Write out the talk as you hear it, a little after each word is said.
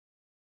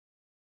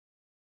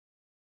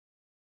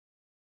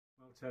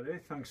Terry,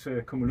 thanks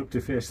for coming up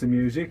to face the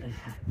music,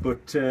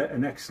 but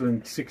an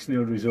excellent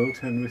 6-0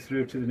 result and we're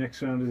through to the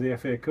next round of the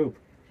FA Cup.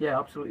 Yeah,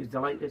 absolutely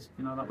delighted.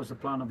 You know, that was the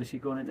plan, obviously,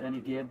 going into any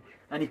game,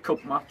 any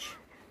cup match.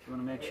 You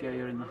want to make sure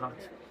you're in the hat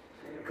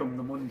come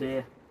the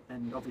Monday,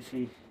 and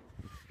obviously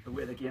the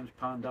way the game's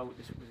panned out,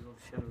 this was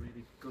obviously a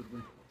really good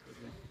win.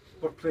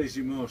 What pleased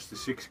you most, the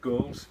 6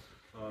 goals,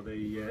 or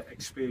the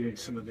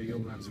experience some of the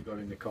young lads have got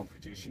in the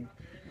competition,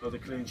 or the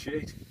clean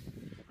sheet?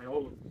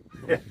 All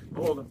of them.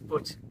 All of them.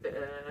 But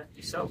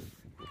yourself,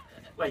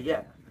 well,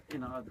 yeah, you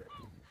know,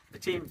 the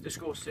team, the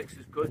score 6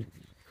 is good,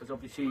 because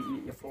obviously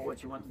your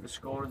forwards, you want them to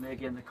score and they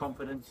gain the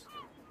confidence,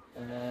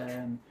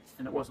 and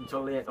it wasn't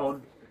until late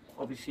on,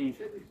 obviously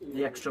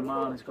the extra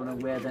man is going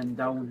to wear them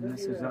down, and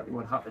this is exactly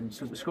what happened.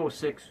 So the score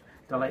 6,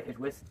 delighted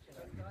with.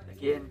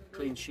 Again,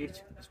 clean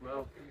sheet as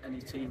well.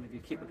 Any team, if you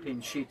keep a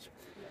clean sheet,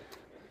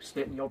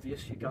 stating the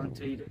obvious, you're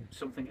guaranteed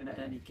something in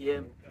any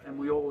game, and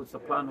the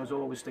plan was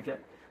always to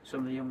get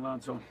some of the young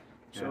lads on.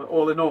 So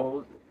all in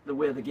all, the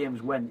way the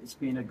games went, it's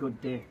been a good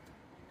day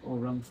all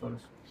round for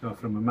us. So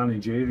from a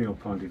managerial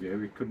point of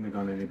view, it couldn't have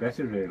gone any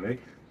better really.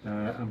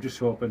 I'm just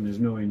hoping there's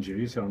no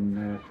injuries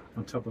on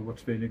top of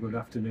what's been a good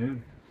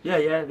afternoon.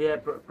 Yeah.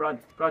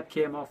 Brad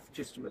came off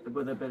just with a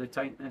bit of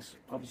tightness.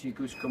 Obviously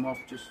Goose come off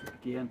just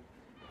again,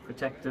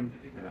 protect him.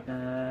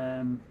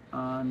 Yeah.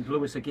 And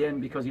Lewis again,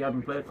 because he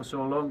hadn't played for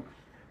so long.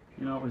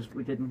 You know,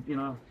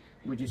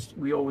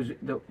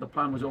 the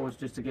plan was always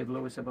just to give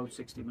Lewis about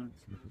 60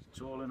 minutes.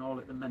 So all in all,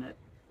 at the minute,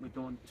 we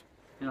don't,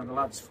 you know, the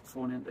lads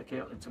phone into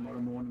Kirtland tomorrow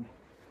morning,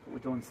 but we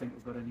don't think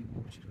we've got any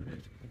more, which is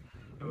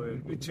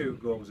great. We're 2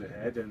 goals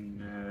ahead,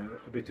 and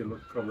a bit of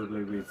luck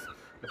probably with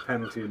a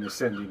penalty and a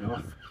sending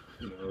off.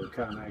 You know, we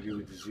can't argue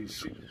with the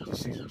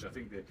decisions. I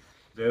think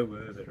they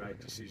were the right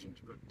decisions.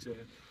 But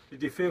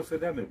did you feel for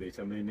them a bit?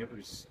 I mean, it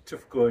was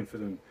tough going for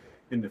them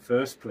in the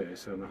first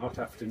place on a hot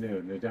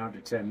afternoon. They're down to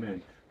 10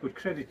 men. But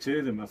credit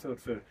to them, I thought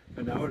for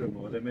an hour or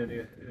more they made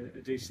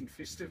a decent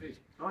fist of it.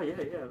 Oh yeah,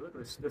 look,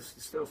 there's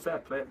still fair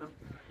play to them.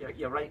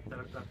 You're right,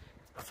 they're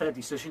fair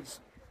decisions.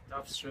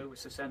 That's through,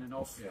 it's a sending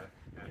off. Yeah.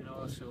 You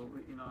know, so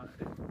you know,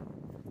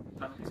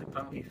 penalty's a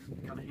penalty.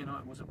 You know,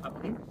 it was a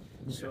penalty.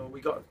 So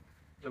we got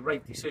the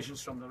right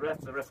decisions from the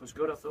ref. The ref was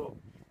good, I thought.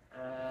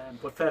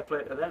 But fair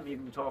play to them.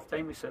 Even at half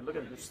time, we said, look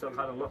at it, they've still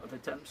had a lot of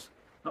attempts.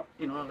 Not,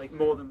 you know, like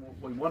more than what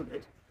we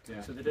wanted.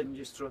 Yeah. So they didn't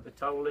just throw the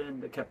towel in,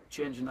 they kept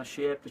changing their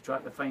shape to try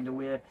to find a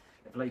way of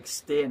like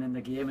staying in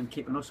the game and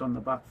keeping us on the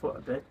back foot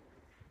a bit.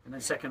 And then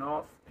second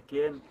half,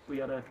 again, we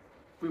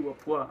were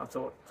poor, I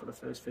thought, for the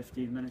first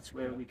 15 minutes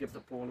where we give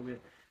the ball away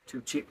too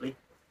cheaply.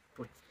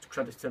 But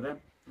credit to them,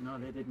 you know,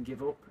 they didn't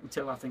give up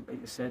until, I think, like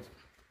you said,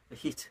 the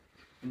heat.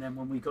 And then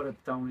when we got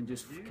it down and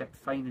just kept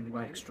finding the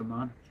extra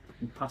man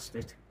and passed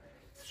it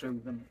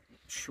through them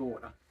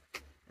shorter.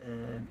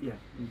 You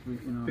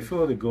know.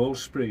 Before the goal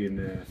spree in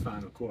the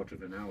final quarter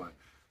of an hour,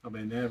 I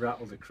mean, they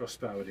rattled the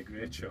crossbar with a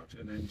great shot,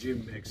 and then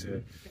Jim makes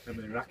a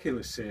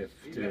miraculous save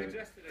to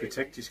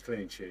protect his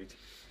clean sheet,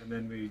 and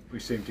then we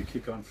seemed to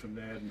kick on from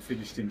there and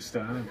finished in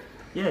style.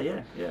 Yeah.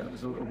 It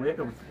was a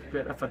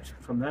great effort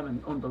from them,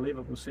 and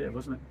unbelievable save,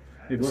 wasn't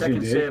it? The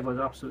second save was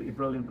absolutely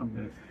brilliant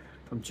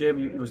from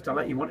Jamie. He was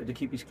delighted. He wanted to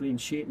keep his clean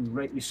sheet, and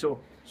rightly so.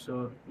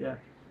 So yeah,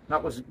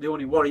 that was the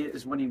only worry,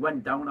 is when he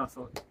went down, I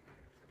thought,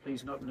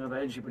 please not another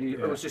injury,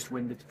 but it was just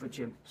winded for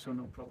Jim, so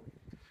no problem.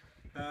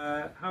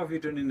 How have you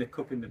done in the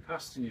cup in the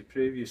past, in your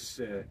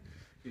previous,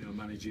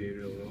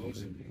 managerial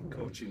roles and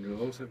coaching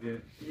roles? Have you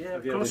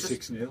had a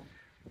 6-0?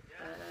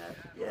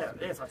 Yeah,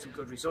 they've had some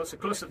good results. The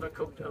closer they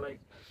come to like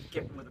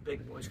getting with the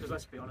big boys, because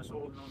let's be honest,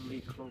 all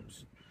non-league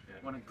clubs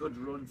want a good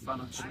run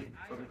financially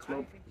for the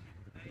club.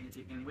 And if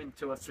you can win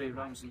 2 or 3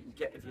 rounds, you can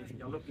get, if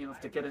you're lucky enough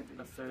to get into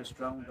the first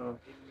round, or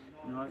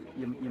you know,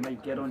 you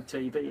might get on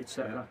TV,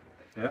 etc.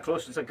 The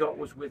closest I got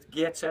was with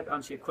Gateshead. To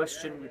answer your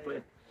question, we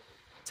played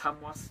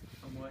Tamworth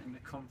and we're in the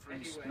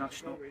Conference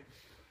National.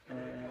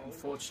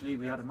 Unfortunately,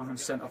 we had a man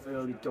sent off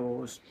early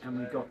doors, and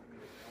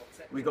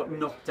we got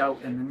knocked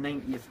out in the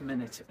 90th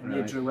minute, and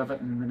they drew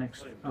Everton in the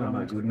next round. Oh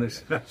my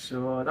goodness!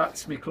 So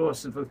that's me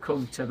closest we've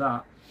come to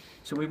that.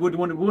 So we would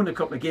want to win a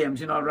couple of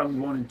games, you know,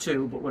 round 1 and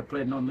 2, but we're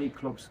playing non-league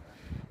clubs.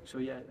 So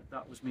yeah,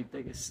 that was my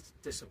biggest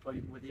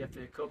disappointment with the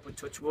FA Cup. But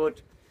touch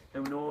wood,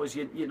 who knows?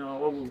 You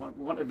know, we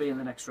want to be in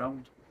the next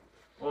round.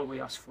 All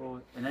we ask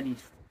for in any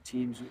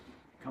teams,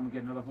 can we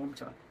get another home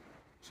tie?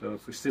 So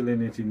if we're still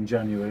in it in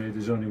January,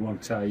 there's only one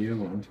tie you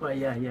want. Well,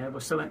 yeah, we're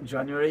still in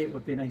January. It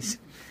would be nice.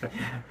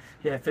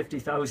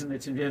 50,000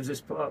 at St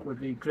James's Park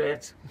would be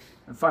great.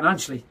 And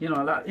financially,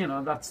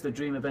 that's the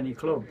dream of any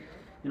club.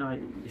 You know,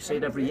 you see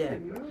it every year.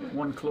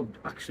 One club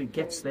actually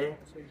gets there,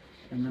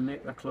 and they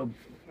make the club,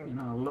 you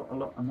know, a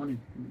lot of money.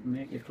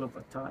 Make your club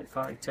for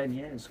 5-10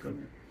 years.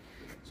 Good.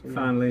 So, yeah.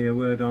 Finally, a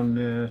word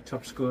on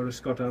top scorer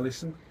Scott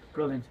Allison.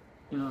 Brilliant.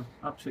 You know,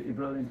 absolutely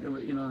brilliant.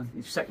 You know,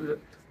 he's second,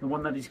 the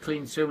one that he's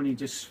clean through, and he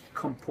just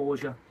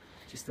composure,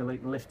 just to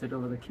like lift it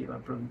over the keeper.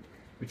 Brilliant.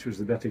 Which was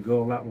the better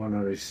goal, that one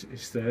or his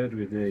third,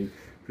 with the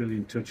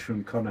brilliant touch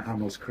from Connor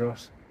Hamill's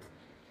cross?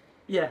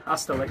 Yeah, I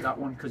still like that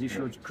one because he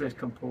showed great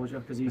composure.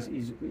 Because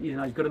he's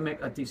got to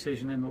make a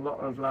decision, and a lot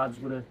of lads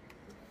would have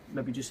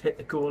maybe just hit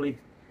the goalie.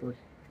 But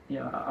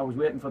yeah, I was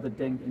waiting for the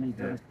ding, and he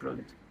did it.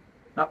 Brilliant.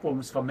 That one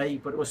was for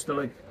me, but it was still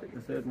like the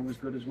third one was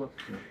good as well.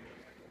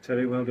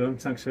 Terry, well done.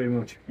 Thanks very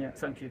much. Yeah,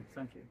 thank you.